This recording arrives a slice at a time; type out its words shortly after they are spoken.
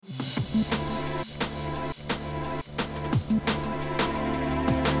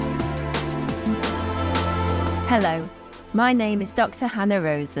Hello, my name is Dr. Hannah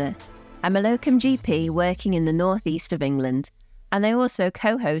Rosa. I'm a locum GP working in the northeast of England, and I also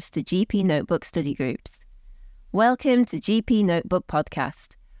co-host the GP Notebook study groups. Welcome to GP Notebook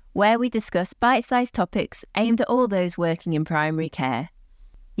Podcast, where we discuss bite-sized topics aimed at all those working in primary care.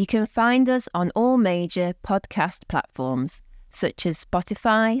 You can find us on all major podcast platforms, such as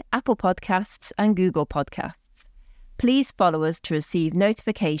Spotify, Apple Podcasts, and Google Podcasts. Please follow us to receive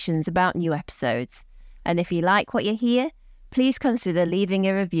notifications about new episodes. And if you like what you hear, please consider leaving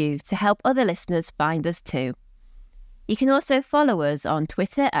a review to help other listeners find us too. You can also follow us on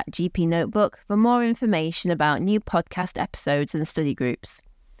Twitter at GP Notebook for more information about new podcast episodes and study groups.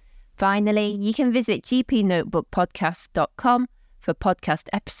 Finally, you can visit gpnotebookpodcast.com for podcast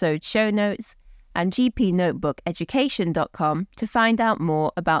episode show notes and gpnotebookeducation.com to find out more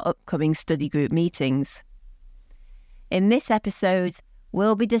about upcoming study group meetings. In this episode,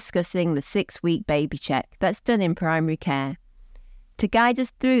 we'll be discussing the 6-week baby check that's done in primary care. To guide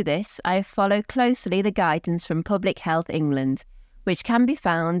us through this, I have followed closely the guidance from Public Health England, which can be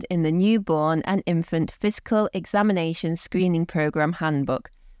found in the Newborn and Infant Physical Examination Screening Programme Handbook,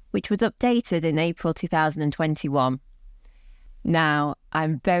 which was updated in April 2021. Now,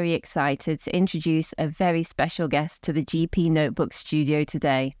 I'm very excited to introduce a very special guest to the GP Notebook studio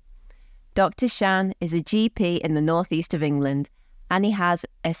today. Dr. Shan is a GP in the northeast of England, and he has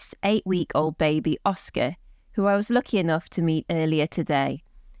an 8-week-old baby, Oscar, who I was lucky enough to meet earlier today.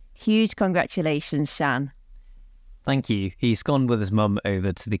 Huge congratulations, Shan. Thank you. He's gone with his mum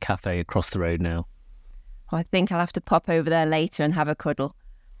over to the cafe across the road now. I think I'll have to pop over there later and have a cuddle.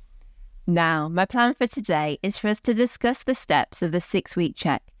 Now, my plan for today is for us to discuss the steps of the 6-week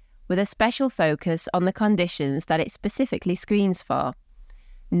check, with a special focus on the conditions that it specifically screens for.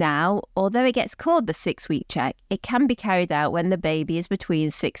 Now, although it gets called the 6-week check, it can be carried out when the baby is between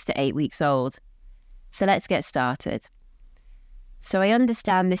 6 to 8 weeks old. So let's get started. So I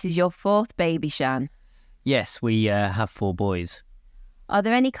understand this is your 4th baby, Shan. Yes, we have 4 boys. Are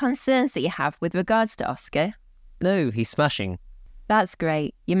there any concerns that you have with regards to Oscar? No, he's smashing. That's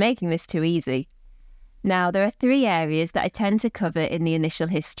great. You're making this too easy. Now, there are 3 areas that I tend to cover in the initial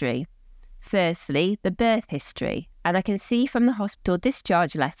history. Firstly, the birth history, and I can see from the hospital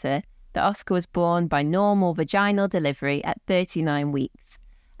discharge letter that Oscar was born by normal vaginal delivery at 39 weeks,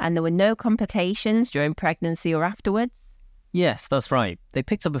 and there were no complications during pregnancy or afterwards. Yes, that's right. They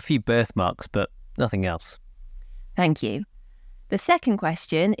picked up a few birthmarks, but nothing else. Thank you. The second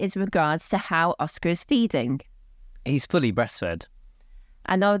question is regards to how Oscar is feeding. He's fully breastfed.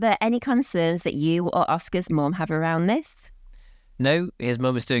 And are there any concerns that you or Oscar's mum have around this? No, his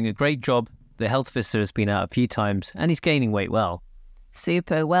mum is doing a great job. The health visitor has been out a few times and he's gaining weight well.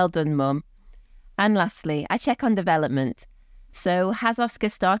 Super, well done, mum. And lastly, I check on development. So has Oscar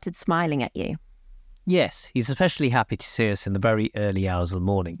started smiling at you? Yes, he's especially happy to see us in the very early hours of the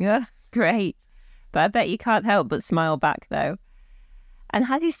morning. Yeah, great. But I bet you can't help but smile back though. And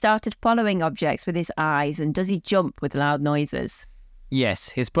has he started following objects with his eyes, and does he jump with loud noises? Yes,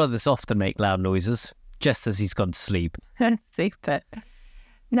 his brothers often make loud noises, just as he's gone to sleep. Super.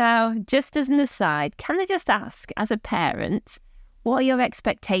 Now, just as an aside, can I just ask, as a parent, what are your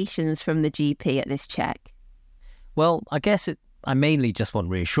expectations from the GP at this check? Well, I guess I mainly just want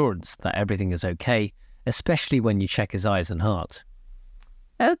reassurance that everything is okay, especially when you check his eyes and heart.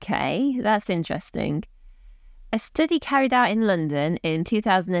 Okay, that's interesting. A study carried out in London in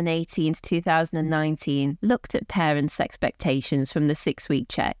 2018 to 2019 looked at parents' expectations from the 6-week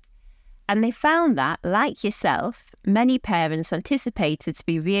check. And they found that, like yourself, many parents anticipated to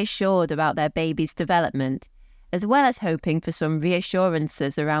be reassured about their baby's development, as well as hoping for some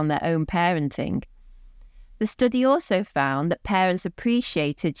reassurances around their own parenting. The study also found that parents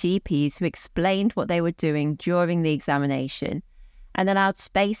appreciated GPs who explained what they were doing during the examination and allowed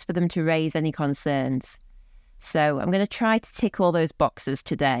space for them to raise any concerns. So I'm going to try to tick all those boxes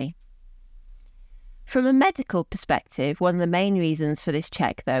today. From a medical perspective, one of the main reasons for this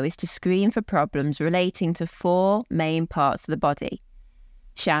check, though, is to screen for problems relating to 4 main parts of the body.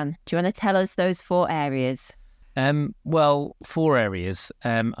 Shan, do you want to tell us those 4 areas? Well, 4 areas.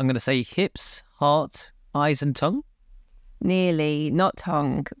 I'm going to say hips, heart, eyes and tongue. Nearly, not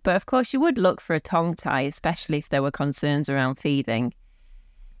tongue. But of course you would look for a tongue tie, especially if there were concerns around feeding.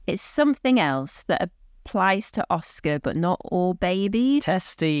 It's something else that applies to Oscar, but not all babies.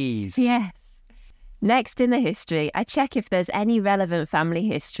 Testes. Yes. Next in the history, I check if there's any relevant family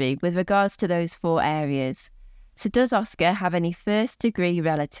history with regards to those 4 areas. So does Oscar have any first-degree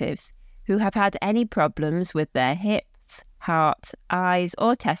relatives who have had any problems with their hips, heart, eyes,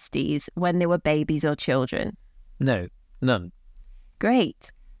 or testes when they were babies or children? No, none.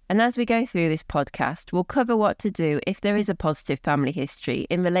 Great. And as we go through this podcast, we'll cover what to do if there is a positive family history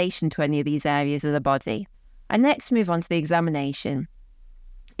in relation to any of these areas of the body. And next move on to the examination.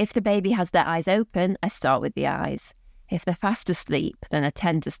 If the baby has their eyes open, I start with the eyes. If they're fast asleep, then I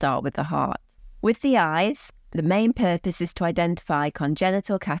tend to start with the heart. With the eyes, the main purpose is to identify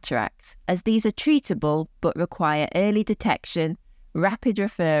congenital cataracts, as these are treatable but require early detection, rapid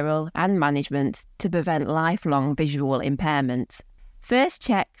referral and management to prevent lifelong visual impairment. First,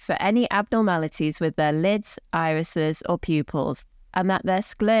 check for any abnormalities with their lids, irises or pupils, and that their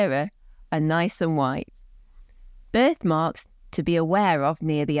sclera are nice and white. Birthmarks to be aware of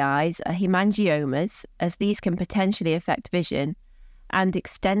near the eyes are hemangiomas, as these can potentially affect vision, and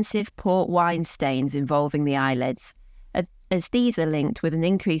extensive port wine stains involving the eyelids, as these are linked with an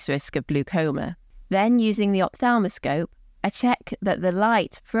increased risk of glaucoma. Then, using the ophthalmoscope, I check that the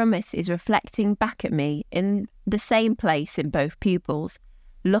light from it is reflecting back at me in the same place in both pupils,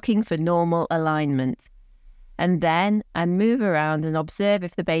 looking for normal alignment. And then I move around and observe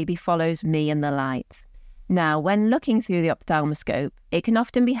if the baby follows me and the light. Now, when looking through the ophthalmoscope, it can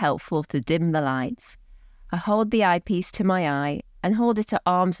often be helpful to dim the lights. I hold the eyepiece to my eye and hold it at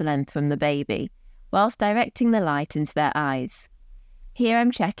arm's length from the baby, whilst directing the light into their eyes. Here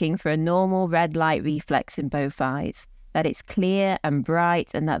I'm checking for a normal red light reflex in both eyes, that it's clear and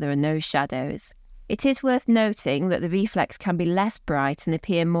bright and that there are no shadows. It is worth noting that the reflex can be less bright and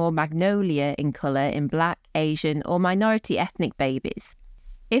appear more magnolia in colour in Black, Asian or minority ethnic babies.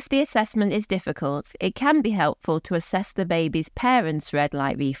 If the assessment is difficult, it can be helpful to assess the baby's parents' red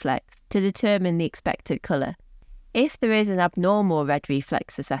light reflex to determine the expected colour. If there is an abnormal red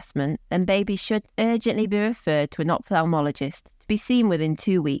reflex assessment, then babies should urgently be referred to an ophthalmologist to be seen within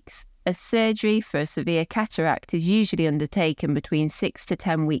 2 weeks, as surgery for a severe cataract is usually undertaken between 6 to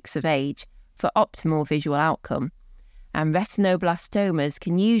 10 weeks of age for optimal visual outcome, and retinoblastomas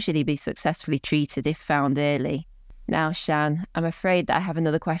can usually be successfully treated if found early. Now, Shan, I'm afraid that I have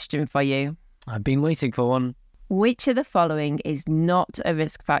another question for you. I've been waiting for one. Which of the following is not a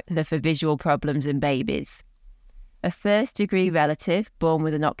risk factor for visual problems in babies? A first-degree relative born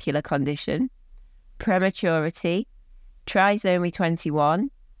with an ocular condition, prematurity, trisomy 21,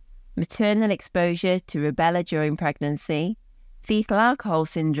 maternal exposure to rubella during pregnancy, fetal alcohol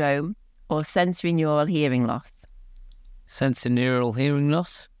syndrome, or sensorineural hearing loss? Sensorineural hearing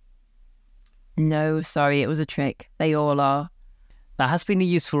loss? No, sorry, it was a trick. They all are. That has been a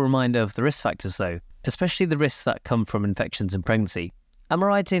useful reminder of the risk factors, though, especially the risks that come from infections in pregnancy. Am I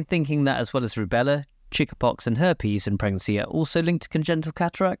right in thinking that as well as rubella, chickenpox and herpes in pregnancy are also linked to congenital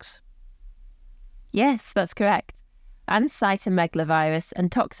cataracts? Yes, that's correct. And cytomegalovirus and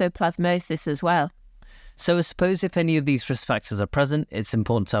toxoplasmosis as well. So I suppose if any of these risk factors are present, it's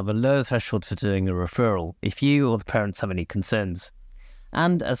important to have a lower threshold for doing a referral if you or the parents have any concerns.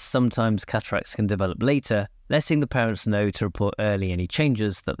 And as sometimes cataracts can develop later, letting the parents know to report early any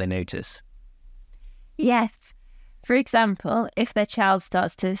changes that they notice. Yes. For example, if their child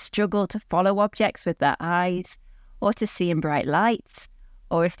starts to struggle to follow objects with their eyes, or to see in bright lights,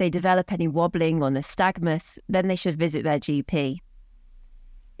 or if they develop any wobbling or nystagmus, then they should visit their GP.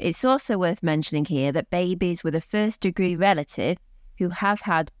 It's also worth mentioning here that babies with a first-degree relative who have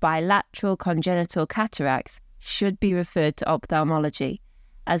had bilateral congenital cataracts should be referred to ophthalmology,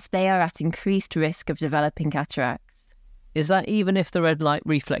 as they are at increased risk of developing cataracts. Is that even if the red light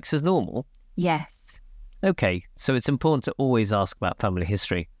reflex is normal? Yes. Okay, so it's important to always ask about family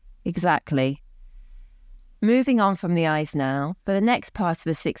history. Exactly. Moving on from the eyes now, for the next part of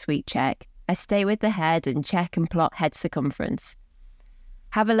the 6-week check, I stay with the head and check and plot head circumference.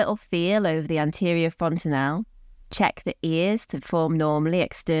 Have a little feel over the anterior fontanelle, check the ears to form normally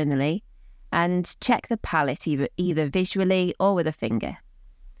externally, and check the palate either visually or with a finger.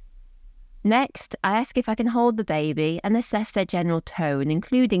 Next, I ask if I can hold the baby and assess their general tone,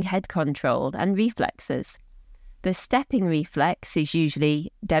 including head control and reflexes. The stepping reflex is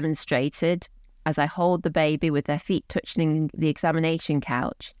usually demonstrated as I hold the baby with their feet touching the examination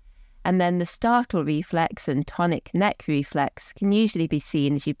couch, and then the startle reflex and tonic neck reflex can usually be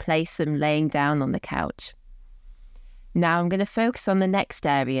seen as you place them laying down on the couch. Now I'm going to focus on the next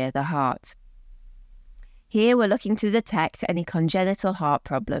area, the heart. Here we're looking to detect any congenital heart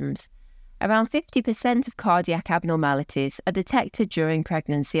problems. Around 50% of cardiac abnormalities are detected during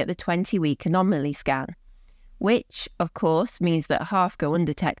pregnancy at the 20-week anomaly scan, which, of course, means that half go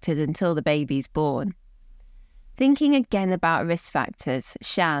undetected until the baby's born. Thinking again about risk factors,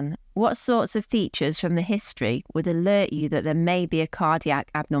 Shan, what sorts of features from the history would alert you that there may be a cardiac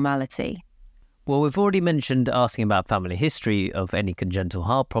abnormality? Well, we've already mentioned asking about family history of any congenital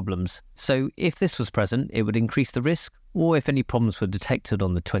heart problems, so if this was present, it would increase the risk, or if any problems were detected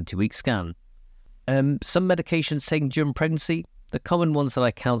on the 20-week scan. Some medications taken during pregnancy, the common ones that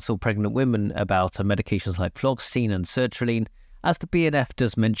I counsel pregnant women about are medications like fluoxetine and sertraline, as the BNF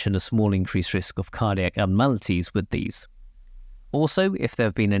does mention a small increased risk of cardiac abnormalities with these. Also, if there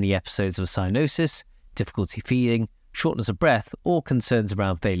have been any episodes of cyanosis, difficulty feeding, shortness of breath, or concerns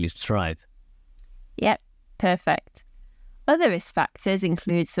around failure to thrive. Yep, perfect. Other risk factors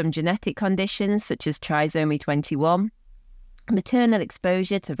include some genetic conditions such as trisomy 21, maternal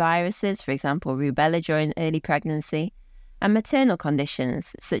exposure to viruses, for example rubella during early pregnancy, and maternal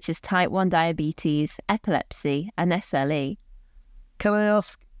conditions such as type 1 diabetes, epilepsy, and SLE. Can I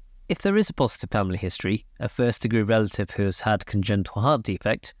ask, if there is a positive family history, a first-degree relative who has had congenital heart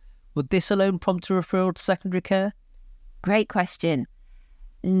defect, would this alone prompt a referral to secondary care? Great question.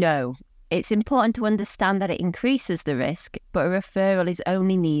 No. It's important to understand that it increases the risk, but a referral is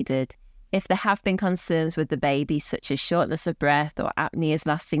only needed if there have been concerns with the baby, such as shortness of breath or apneas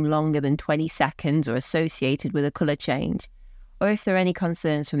lasting longer than 20 seconds or associated with a colour change, or if there are any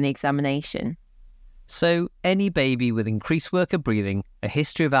concerns from the examination. So, any baby with increased work of breathing, a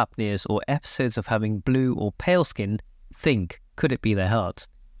history of apneas, or episodes of having blue or pale skin, could it be their heart?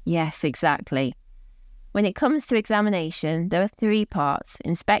 Yes, exactly. When it comes to examination, there are 3 parts: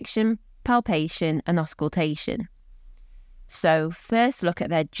 inspection, palpation, and auscultation. So, first look at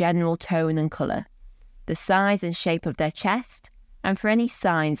their general tone and colour, the size and shape of their chest, and for any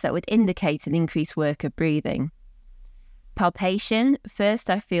signs that would indicate an increased work of breathing. Palpation, first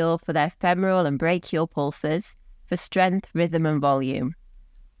I feel for their femoral and brachial pulses, for strength, rhythm and volume.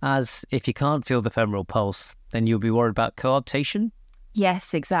 As if you can't feel the femoral pulse, then you'll be worried about coarctation?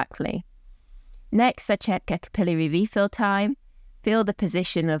 Yes, exactly. Next, I check a capillary refill time, feel the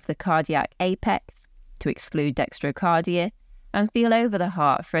position of the cardiac apex, to exclude dextrocardia, and feel over the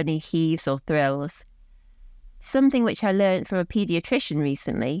heart for any heaves or thrills. Something which I learned from a paediatrician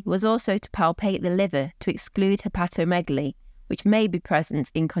recently was also to palpate the liver to exclude hepatomegaly, which may be present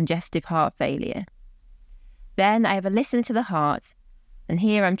in congestive heart failure. Then I have a listen to the heart, and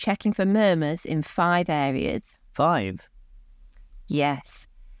here I'm checking for murmurs in 5 areas. 5? Yes.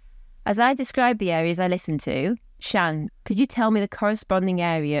 As I describe the areas I listen to, Shan, could you tell me the corresponding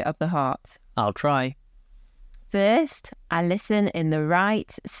area of the heart? I'll try. First, I listen in the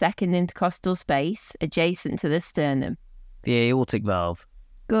right second intercostal space adjacent to the sternum. The aortic valve.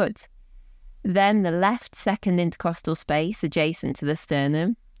 Good. Then the left second intercostal space adjacent to the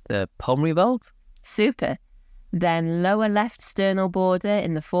sternum. The pulmonary valve. Super. Then lower left sternal border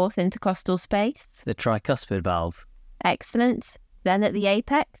in the 4th intercostal space. The tricuspid valve. Excellent. Then at the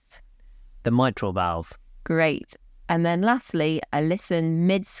apex. The mitral valve. Great. And then lastly, I listen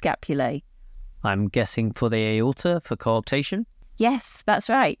mid-scapulae. I'm guessing for the aorta for coarctation? Yes, that's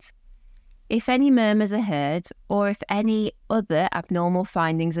right. If any murmurs are heard, or if any other abnormal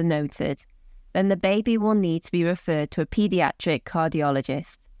findings are noted, then the baby will need to be referred to a paediatric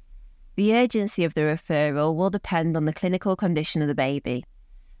cardiologist. The urgency of the referral will depend on the clinical condition of the baby.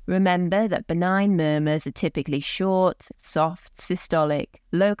 Remember that benign murmurs are typically short, soft, systolic,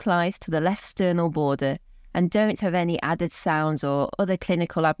 localized to the left sternal border, and don't have any added sounds or other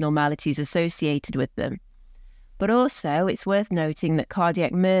clinical abnormalities associated with them. But also, it's worth noting that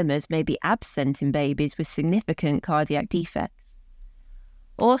cardiac murmurs may be absent in babies with significant cardiac defects.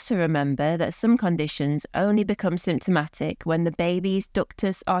 Also remember that some conditions only become symptomatic when the baby's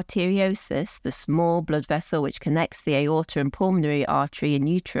ductus arteriosus, the small blood vessel which connects the aorta and pulmonary artery in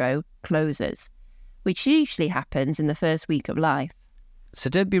utero, closes, which usually happens in the first week of life. So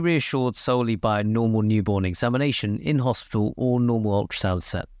don't be reassured solely by a normal newborn examination in hospital or normal ultrasound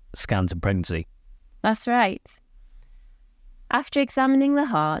scans in pregnancy. That's right. After examining the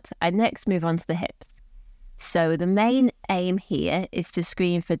heart, I next move on to the hips. So the main aim here is to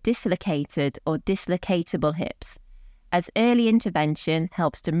screen for dislocated or dislocatable hips, as early intervention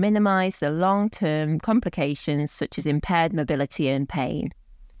helps to minimise the long-term complications such as impaired mobility and pain.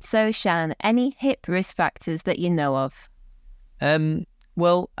 So Shan, any hip risk factors that you know of?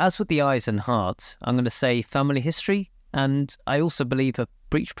 Well, as with the eyes and heart, I'm going to say family history, and I also believe a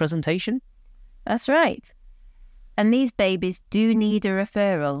breech presentation. That's right. And these babies do need a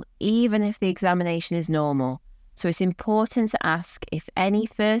referral, even if the examination is normal. So it's important to ask if any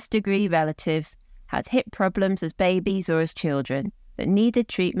first-degree relatives had hip problems as babies or as children that needed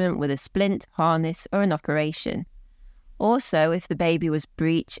treatment with a splint, harness, or an operation. Also, if the baby was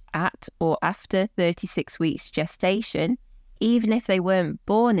breech at or after 36 weeks gestation, even if they weren't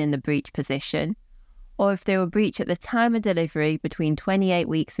born in the breech position, or if they were breached at the time of delivery between 28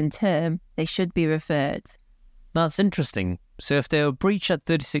 weeks and term, they should be referred. That's interesting. So if they were breached at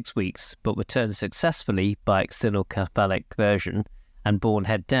 36 weeks but were turned successfully by external cephalic version and born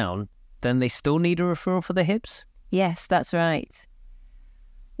head down, then they still need a referral for the hips? Yes, that's right.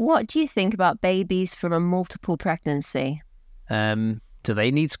 What do you think about babies from a multiple pregnancy? Do they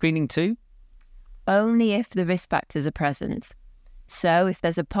need screening too? Only if the risk factors are present. So if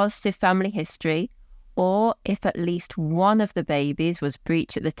there's a positive family history, or if at least one of the babies was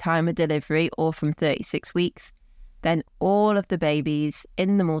breached at the time of delivery or from 36 weeks, then all of the babies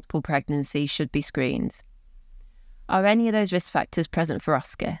in the multiple pregnancy should be screened. Are any of those risk factors present for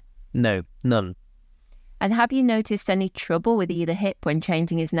Oscar? No, none. And have you noticed any trouble with either hip when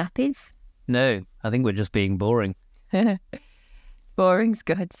changing his nappies? No, I think we're just being boring. Boring's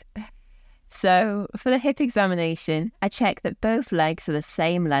good. So, for the hip examination, I check that both legs are the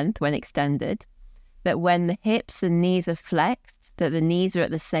same length when extended, that when the hips and knees are flexed, that the knees are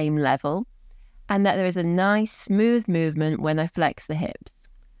at the same level, and that there is a nice, smooth movement when I flex the hips.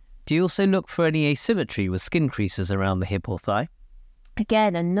 Do you also look for any asymmetry with skin creases around the hip or thigh?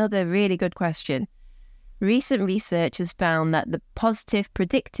 Again, another really good question. Recent research has found that the positive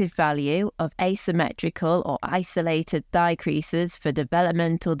predictive value of asymmetrical or isolated thigh creases for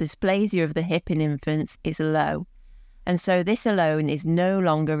developmental dysplasia of the hip in infants is low, and so this alone is no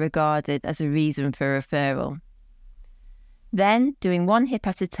longer regarded as a reason for referral. Then, doing one hip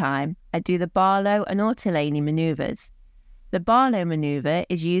at a time, I do the Barlow and Ortolani manoeuvres. The Barlow manoeuvre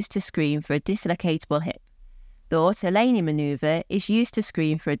is used to screen for a dislocatable hip. The Ortolani manoeuvre is used to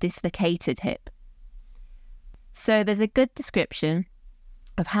screen for a dislocated hip. So there's a good description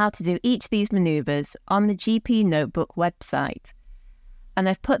of how to do each of these manoeuvres on the GP Notebook website, and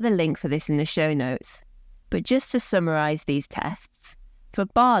I've put the link for this in the show notes. But just to summarise these tests, for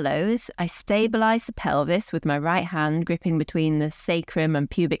Barlow's, I stabilise the pelvis with my right hand gripping between the sacrum and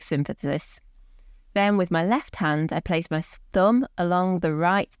pubic symphysis. Then with my left hand, I place my thumb along the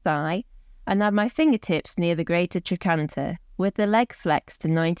right thigh and have my fingertips near the greater trochanter, with the leg flexed to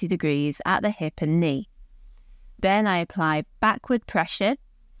 90 degrees at the hip and knee. Then I apply backward pressure.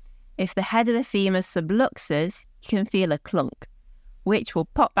 If the head of the femur subluxes, you can feel a clunk, which will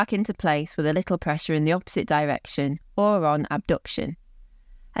pop back into place with a little pressure in the opposite direction or on abduction.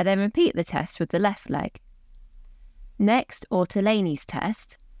 I then repeat the test with the left leg. Next, Ortolani's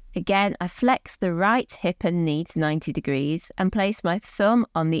test. Again, I flex the right hip and knee to 90 degrees and place my thumb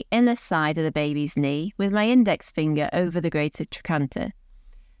on the inner side of the baby's knee with my index finger over the greater trochanter.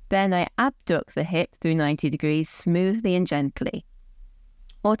 Then I abduct the hip through 90 degrees smoothly and gently.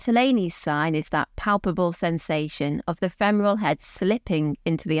 Ortolani's sign is that palpable sensation of the femoral head slipping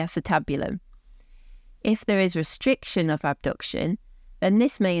into the acetabulum. If there is restriction of abduction, then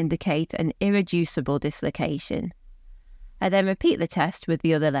this may indicate an irreducible dislocation. I then repeat the test with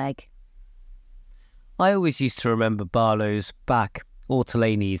the other leg. I always used to remember Barlow's back,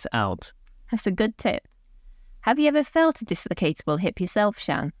 Ortolani's out. That's a good tip. Have you ever felt a dislocatable hip yourself,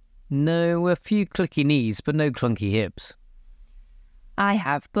 Shan? No, a few clicky knees, but no clunky hips. I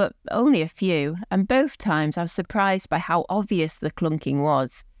have, but only a few, and both times I was surprised by how obvious the clunking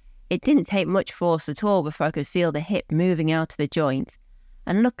was. It didn't take much force at all before I could feel the hip moving out of the joint,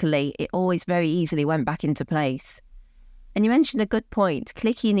 and luckily it always very easily went back into place. And you mentioned a good point.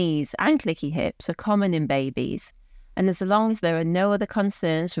 Clicky knees and clicky hips are common in babies, and as long as there are no other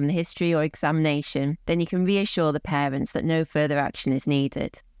concerns from the history or examination, then you can reassure the parents that no further action is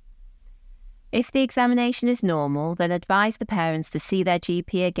needed. If the examination is normal, then advise the parents to see their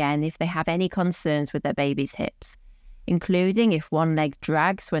GP again if they have any concerns with their baby's hips, including if one leg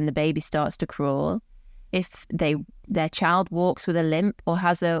drags when the baby starts to crawl, if their child walks with a limp or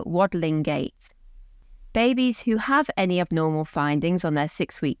has a waddling gait. Babies who have any abnormal findings on their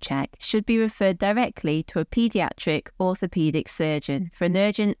 6-week check should be referred directly to a paediatric orthopaedic surgeon for an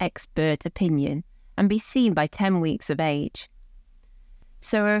urgent expert opinion and be seen by 10 weeks of age.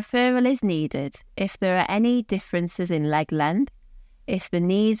 So a referral is needed if there are any differences in leg length, if the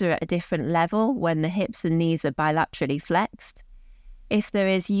knees are at a different level when the hips and knees are bilaterally flexed, if there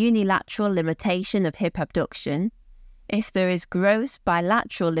is unilateral limitation of hip abduction, if there is gross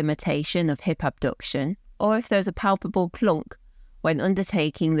bilateral limitation of hip abduction, or if there's a palpable clunk when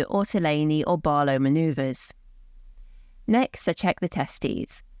undertaking the Ortolani or Barlow manoeuvres. Next, I check the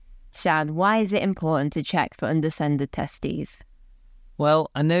testes. Shan, why is it important to check for undescended testes?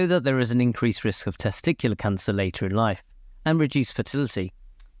 Well, I know that there is an increased risk of testicular cancer later in life and reduced fertility.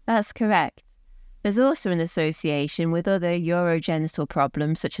 That's correct. There's also an association with other urogenital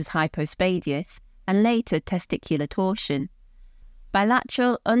problems such as hypospadias and later testicular torsion.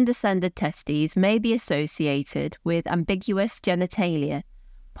 Bilateral undescended testes may be associated with ambiguous genitalia,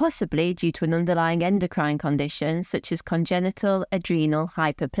 possibly due to an underlying endocrine condition such as congenital adrenal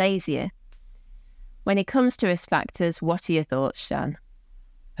hyperplasia. When it comes to risk factors, what are your thoughts, Shan?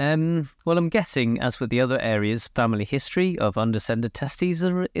 Well, I'm guessing, as with the other areas, family history of undescended testes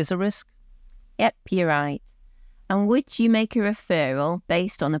is a risk. Yep, you're right. And would you make a referral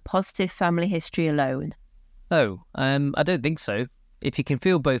based on a positive family history alone? Oh, I don't think so. If you can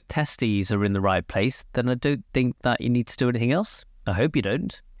feel both testes are in the right place, then I don't think that you need to do anything else. I hope you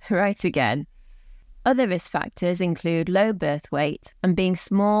don't. Right again. Other risk factors include low birth weight and being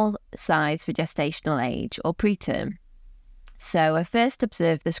small size for gestational age or preterm. So I first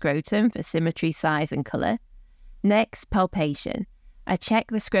observe the scrotum for symmetry, size and colour. Next, palpation. I check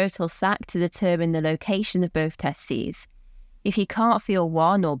the scrotal sac to determine the location of both testes. If you can't feel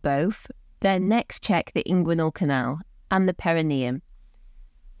one or both, then next check the inguinal canal and the perineum.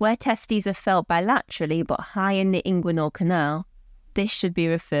 Where testes are felt bilaterally but high in the inguinal canal, this should be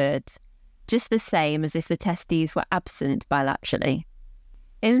referred, just the same as if the testes were absent bilaterally.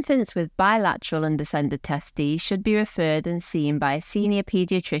 Infants with bilateral undescended testes should be referred and seen by a senior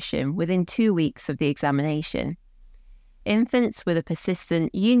paediatrician within 2 weeks of the examination. Infants with a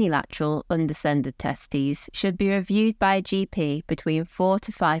persistent unilateral undescended testes should be reviewed by a GP between 4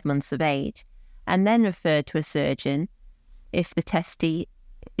 to 5 months of age and then referred to a surgeon if the testes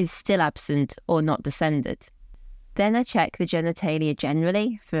is still absent or not descended. Then I check the genitalia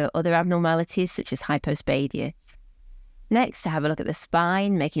generally for other abnormalities such as hypospadias. Next, I have a look at the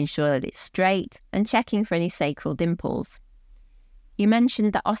spine, making sure that it's straight and checking for any sacral dimples. You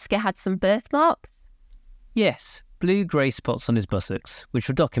mentioned that Oscar had some birthmarks? Yes, blue-grey spots on his buttocks, which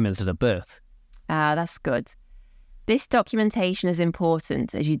were documented at birth. Ah, that's good. This documentation is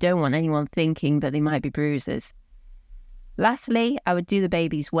important as you don't want anyone thinking that they might be bruises. Lastly, I would do the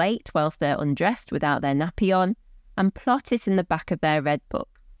baby's weight whilst they're undressed without their nappy on and plot it in the back of their red book.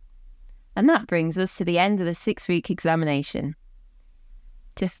 And that brings us to the end of the 6-week examination.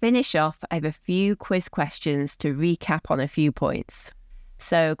 To finish off, I have a few quiz questions to recap on a few points.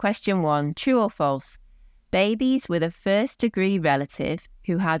 So, question 1, true or false? Babies with a first-degree relative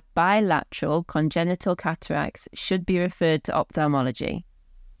who had bilateral congenital cataracts should be referred to ophthalmology.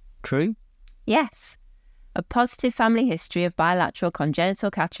 True? Yes. A positive family history of bilateral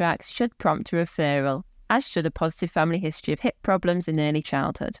congenital cataracts should prompt a referral, as should a positive family history of hip problems in early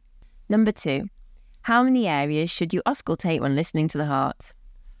childhood. Number 2, how many areas should you auscultate when listening to the heart?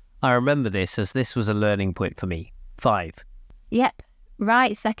 I remember this as this was a learning point for me. 5. Yep.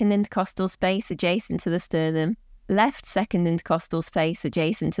 Right second intercostal space adjacent to the sternum. Left second intercostal space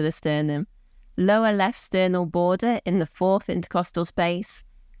adjacent to the sternum. Lower left sternal border in the fourth intercostal space.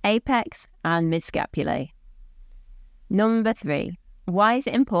 Apex and mid-scapulae. Number 3. Why is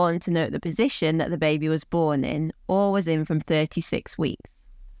it important to note the position that the baby was born in or was in from 36 weeks?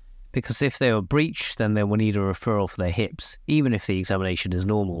 Because if they were breached, then they will need a referral for their hips, even if the examination is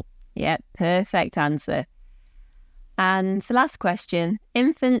normal. Yep, perfect answer. And last question,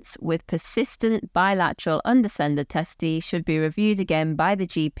 infants with persistent bilateral undescended testes should be reviewed again by the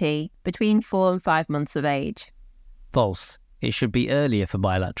GP between 4 and 5 months of age. False. It should be earlier for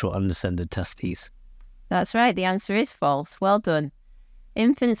bilateral undescended testes. That's right, the answer is false. Well done.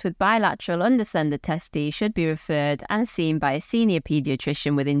 Infants with bilateral undescended testes should be referred and seen by a senior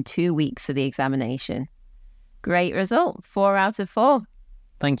paediatrician within 2 weeks of the examination. Great result, 4 out of 4.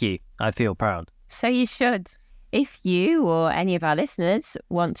 Thank you. I feel proud. So you should. If you or any of our listeners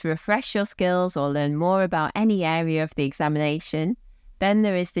want to refresh your skills or learn more about any area of the examination, then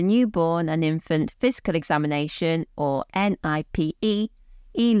there is the Newborn and Infant Physical Examination, or NIPE,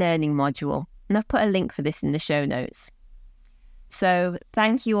 e-learning module, and I've put a link for this in the show notes. So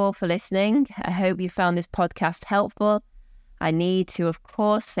thank you all for listening. I hope you found this podcast helpful. I need to, of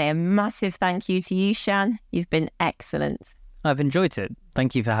course, say a massive thank you to you, Shan. You've been excellent. I've enjoyed it.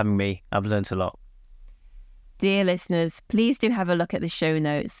 Thank you for having me. I've learnt a lot. Dear listeners, please do have a look at the show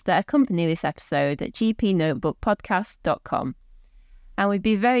notes that accompany this episode at gpnotebookpodcast.com. And we'd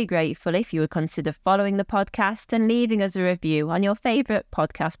be very grateful if you would consider following the podcast and leaving us a review on your favourite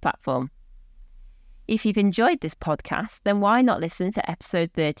podcast platform. If you've enjoyed this podcast, then why not listen to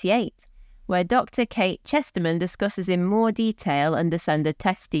episode 38, where Dr. Kate Chesterman discusses in more detail undescended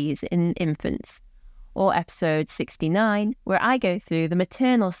testes in infants, or episode 69, where I go through the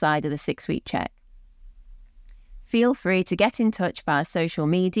maternal side of the 6-week check. Feel free to get in touch via social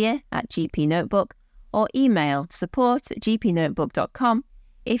media at GP Notebook or email support@gpnotebook.com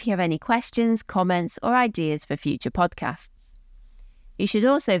if you have any questions, comments or ideas for future podcasts. You should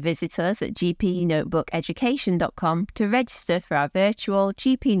also visit us at gpnotebookeducation.com to register for our virtual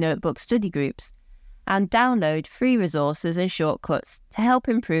GP Notebook study groups and download free resources and shortcuts to help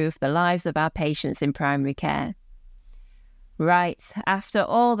improve the lives of our patients in primary care. Right, after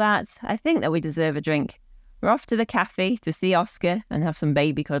all that, I think that we deserve a drink. We're off to the cafe to see Oscar and have some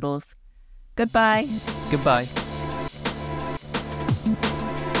baby cuddles. Goodbye. Goodbye.